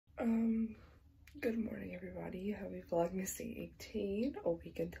Good morning everybody. Happy Vlogmas Day 18, a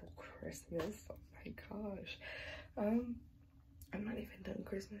week until Christmas. Oh my gosh. I'm not even done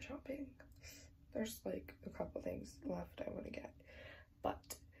Christmas shopping. There's like a couple things left I want to get,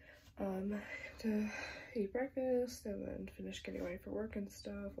 but I have to eat breakfast and then finish getting ready for work and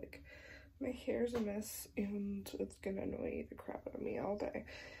stuff. Like, my hair's a mess and it's gonna annoy the crap out of me all day.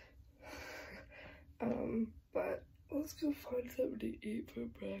 But let's go find something to eat for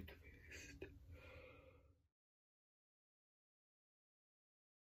breakfast.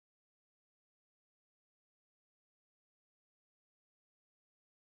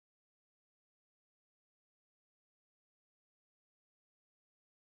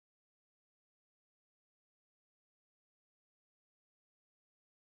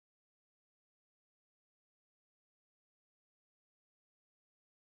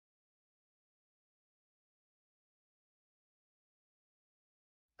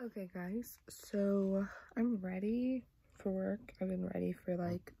 Okay guys, so I'm ready for work. I've been ready for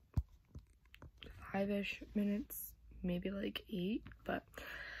like 5-ish minutes, maybe like 8, but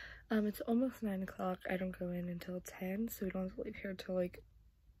it's almost 9 o'clock. I don't go in until 10, so we don't have to leave here till like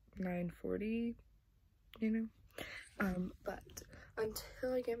 9:40, you know. But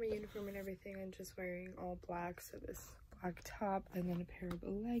until I get my uniform and everything, I'm just wearing all black, so this black top and then a pair of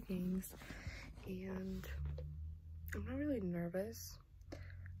leggings, and I'm not really nervous.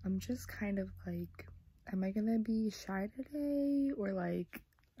 I'm just kind of like, am I gonna be shy today? Or like,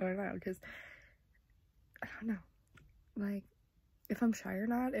 I don't know, because I don't know. Like, if I'm shy or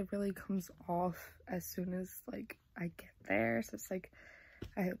not, it really comes off as soon as like I get there. So it's like,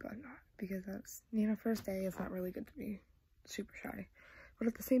 I hope I'm not, because that's, you know, first day, it's not really good to be super shy. But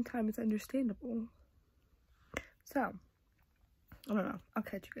at the same time, it's understandable. So, I don't know. I'll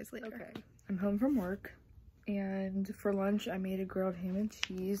catch you guys later. Okay. I'm home from work. And for lunch, I made a grilled ham and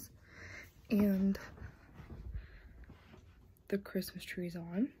cheese, and the Christmas tree's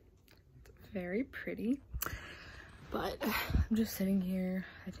on. It's very pretty, but I'm just sitting here.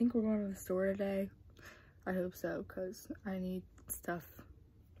 I think we're going to the store today. I hope so, because I need stuff,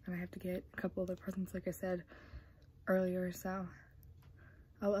 and I have to get a couple other presents, like I said earlier, so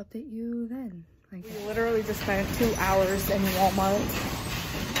I'll update you then. We literally just spent 2 hours in Walmart.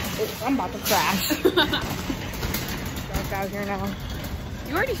 I'm about to crash. Out here now.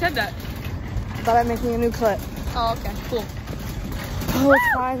 You already said that. I thought I'd make me a new clip. Oh, okay, cool. Oh,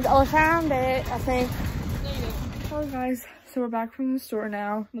 I found it, I think. There you go. Oh, guys, so we're back from the store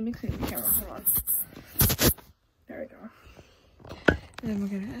now. Let me clean the camera. Hold on. There we go. And then we're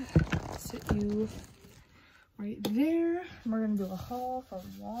gonna sit you right there. And we're gonna do a haul from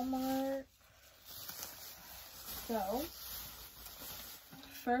Walmart. So,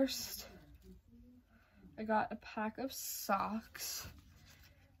 first, I got a pack of socks,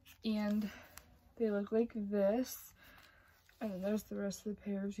 and they look like this, and then there's the rest of the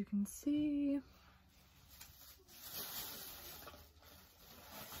pairs you can see.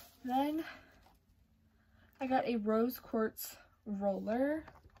 Then I got a rose quartz roller.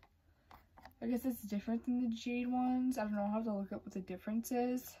 I guess it's different than the jade ones. I don't know, I'll have to look up what the difference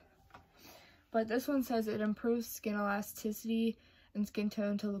is. But this one says it improves skin elasticity and skin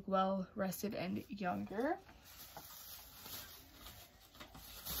tone to look well rested and younger.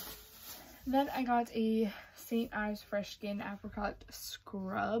 Then I got a St. Ives Fresh Skin Apricot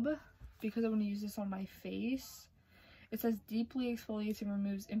Scrub because I want to use this on my face. It says deeply exfoliates and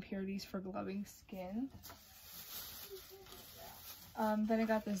removes impurities for glowing skin. Then I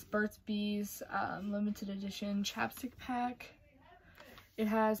got this Burt's Bees limited edition chapstick pack. It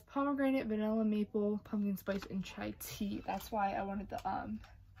has pomegranate, vanilla, maple, pumpkin spice, and chai tea. That's why I wanted the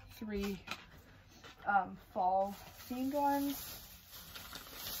 3 fall themed ones.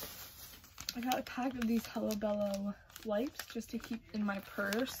 I got a pack of these Hello Bello wipes just to keep in my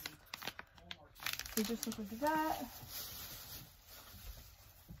purse. They just look like that.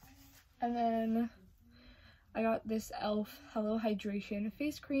 And then I got this e.l.f. Hello Hydration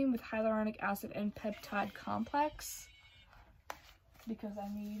face cream with hyaluronic acid and peptide complex, because I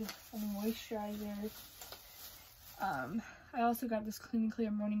need a moisturizer. I also got this Clean and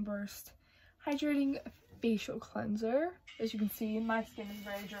Clear Morning Burst Hydrating Facial Cleanser. As you can see, my skin is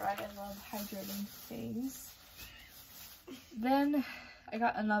very dry. I love hydrating things. Then I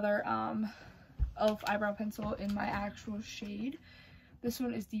got another e.l.f. eyebrow pencil in my actual shade. This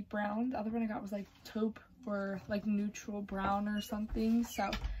one is deep brown. The other one I got was like taupe or like neutral brown or something.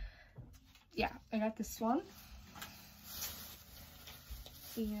 So yeah, I got this one.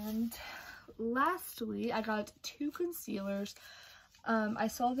 And lastly, I got 2 concealers. I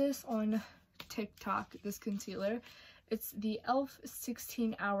saw this on TikTok, this concealer. It's the e.l.f.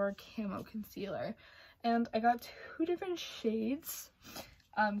 16-hour camo concealer, and I got 2 different shades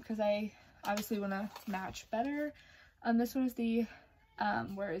because I obviously want to match better. This one is the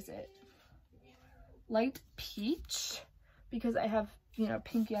where is it, light peach, because I have, you know,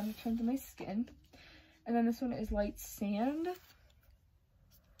 pinky undertones in my skin. And then this one is light sand,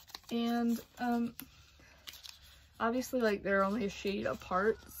 and obviously, like, they're only a shade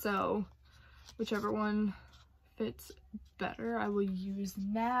apart, so whichever one fits better I will use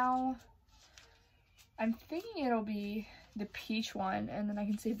now. I'm thinking it'll be the peach one, and then I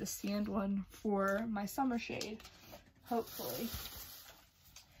can save the sand one for my summer shade, hopefully.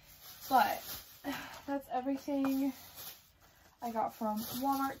 But that's everything I got from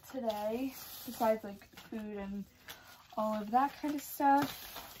Walmart today, besides like food and all of that kind of stuff.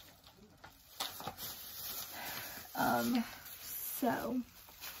 So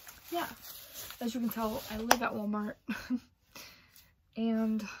yeah, as you can tell, I live at Walmart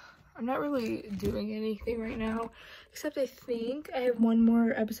and I'm not really doing anything right now, except I think I have one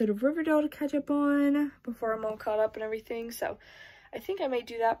more episode of Riverdale to catch up on before I'm all caught up and everything. So I think I might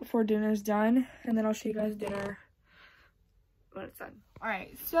do that before dinner's done, and then I'll show you guys dinner when it's done.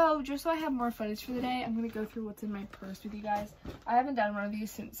 Alright, so just so I have more footage for the day, I'm going to go through what's in my purse with you guys. I haven't done one of these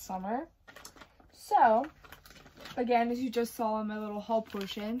since summer. So, again, as you just saw in my little haul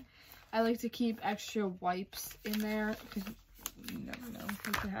portion, I like to keep extra wipes in there because you never know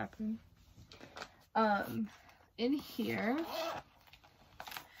what could happen. In here,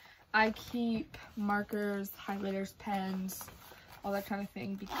 I keep markers, highlighters, pens, all that kind of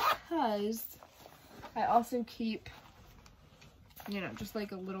thing, because I also keep, you know, just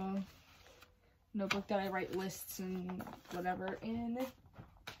like a little notebook that I write lists and whatever in.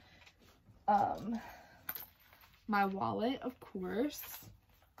 My wallet, of course.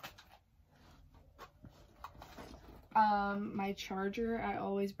 My charger, I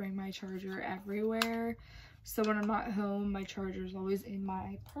always bring my charger everywhere. So when I'm not home, my charger is always in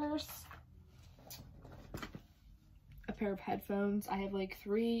my purse. A pair of headphones. I have like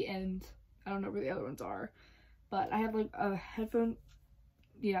 3, and I don't know where the other ones are. But I have like a headphone,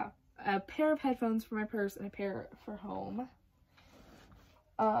 yeah, a pair of headphones for my purse and a pair for home.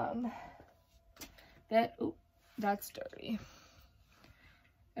 Oh, that's dirty.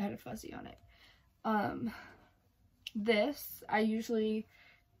 I had a fuzzy on it. This, I usually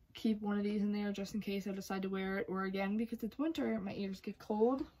keep one of these in there just in case I decide to wear it, or again, because it's winter, my ears get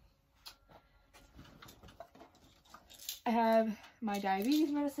cold. I have my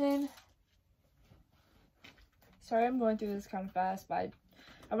diabetes medicine. Sorry, I'm going through this kind of fast, but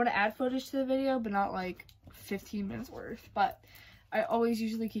I want to add footage to the video, but not like 15 minutes worth. But I always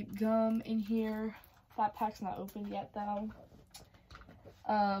usually keep gum in here. That pack's not open yet, though.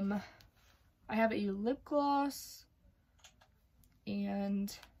 I have a lip gloss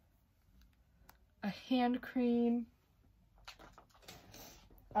and a hand cream.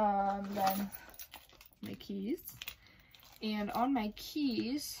 Then my keys. And on my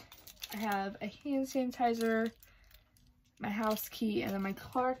keys, I have a hand sanitizer, my house key, and then my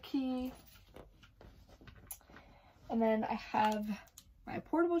car key. And then I have my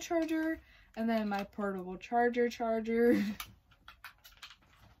portable charger, and then my portable charger.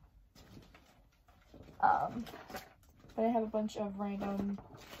 But I have a bunch of random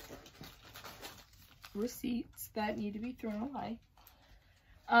receipts that need to be thrown away.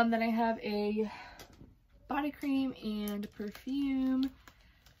 Then I have a body cream and perfume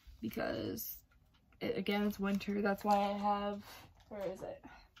because again, it's winter. That's why I have, where is it,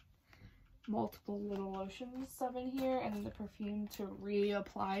 multiple little lotion stuff in here, and then the perfume to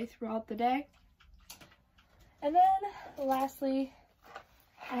reapply throughout the day. And then lastly,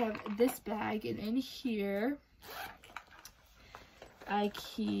 I have this bag, and in here I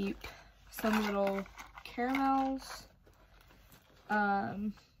keep some little caramels,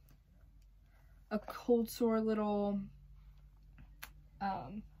 a cold sore little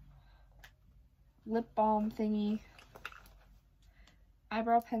lip balm thingy,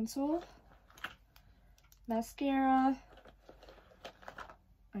 eyebrow pencil, mascara,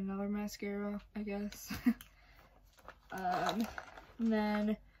 another mascara, I guess, and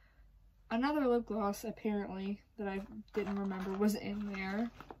then another lip gloss apparently that I didn't remember was in there,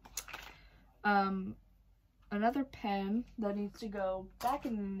 another pen that needs to go back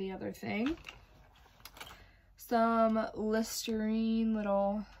in the other thing, some Listerine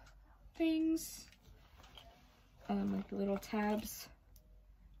little things, like little tabs,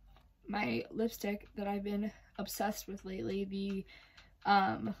 my lipstick that I've been obsessed with lately, the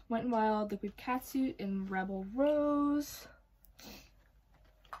Wet n Wild Liquid Catsuit in Rebel Rose.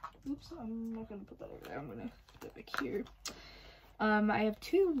 Oops, I'm not gonna put that over there. I'm gonna it back here. I have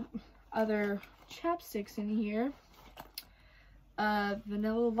 2 other chapsticks in here.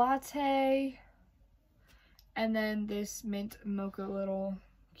 Vanilla latte, and then this mint mocha little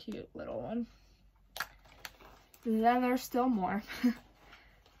cute little one. Then there's still more.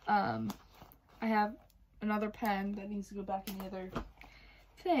 I have another pen that needs to go back in the other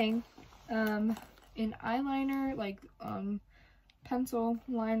thing. An eyeliner, like pencil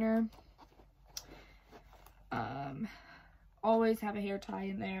liner. Always have a hair tie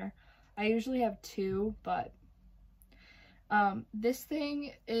in there. I usually have 2, but this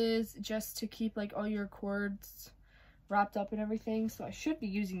thing is just to keep like all your cords wrapped up and everything, so I should be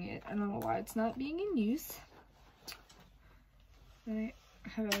using it. I don't know why it's not being in use. And I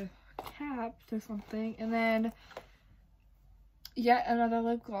have a cap to something, and then yet another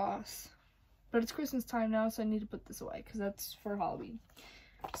lip gloss. But it's Christmas time now, so I need to put this away because that's for Halloween.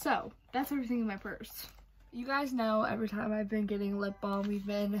 So that's everything in my purse. You guys know every time I've been getting lip balm, we've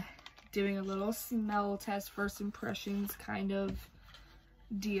been doing a little smell test, first impressions kind of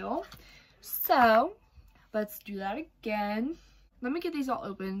deal. So let's do that again. Let me get these all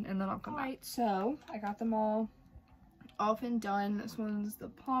open and then I'll come back. So I got them all off and done. This one's the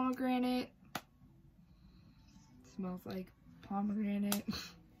pomegranate. Smells like pomegranate.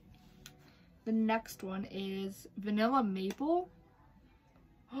 The next one is vanilla maple.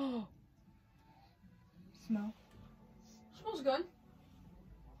 Oh, smell. Smells good.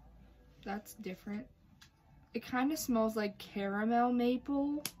 That's different. It kind of smells like caramel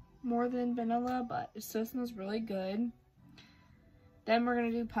maple more than vanilla, but it still smells really good. Then we're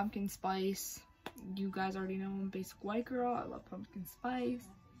gonna do pumpkin spice. You guys already know I'm a basic white girl. I love pumpkin spice.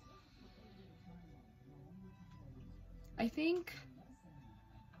 I think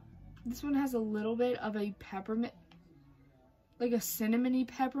this one has a little bit of a peppermint, like a cinnamony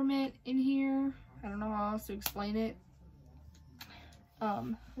peppermint in here. I don't know how else to explain it.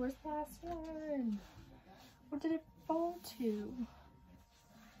 Where's the last one? What did it fall to?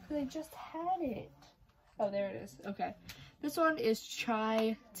 Because I just had it. Oh, there it is. Okay. This one is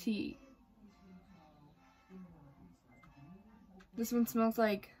chai tea. This one smells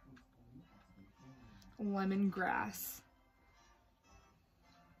like lemongrass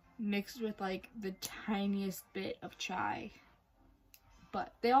mixed with like the tiniest bit of chai.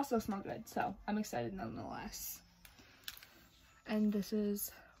 But they also smell good, so I'm excited nonetheless. And this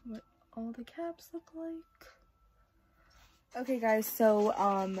is what all the caps look like. Okay guys, so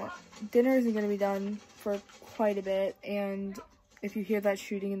dinner isn't gonna be done for quite a bit, and if you hear that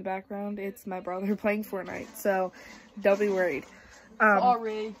shooting in the background, it's my brother playing Fortnite, so don't be worried.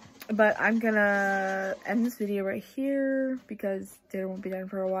 Sorry. But I'm gonna end this video right here because dinner won't be done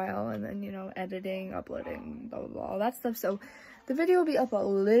for a while, and then, you know, editing, uploading, blah blah blah, all that stuff. So the video will be up a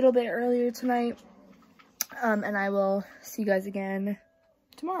little bit earlier tonight, and I will see you guys again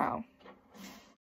tomorrow.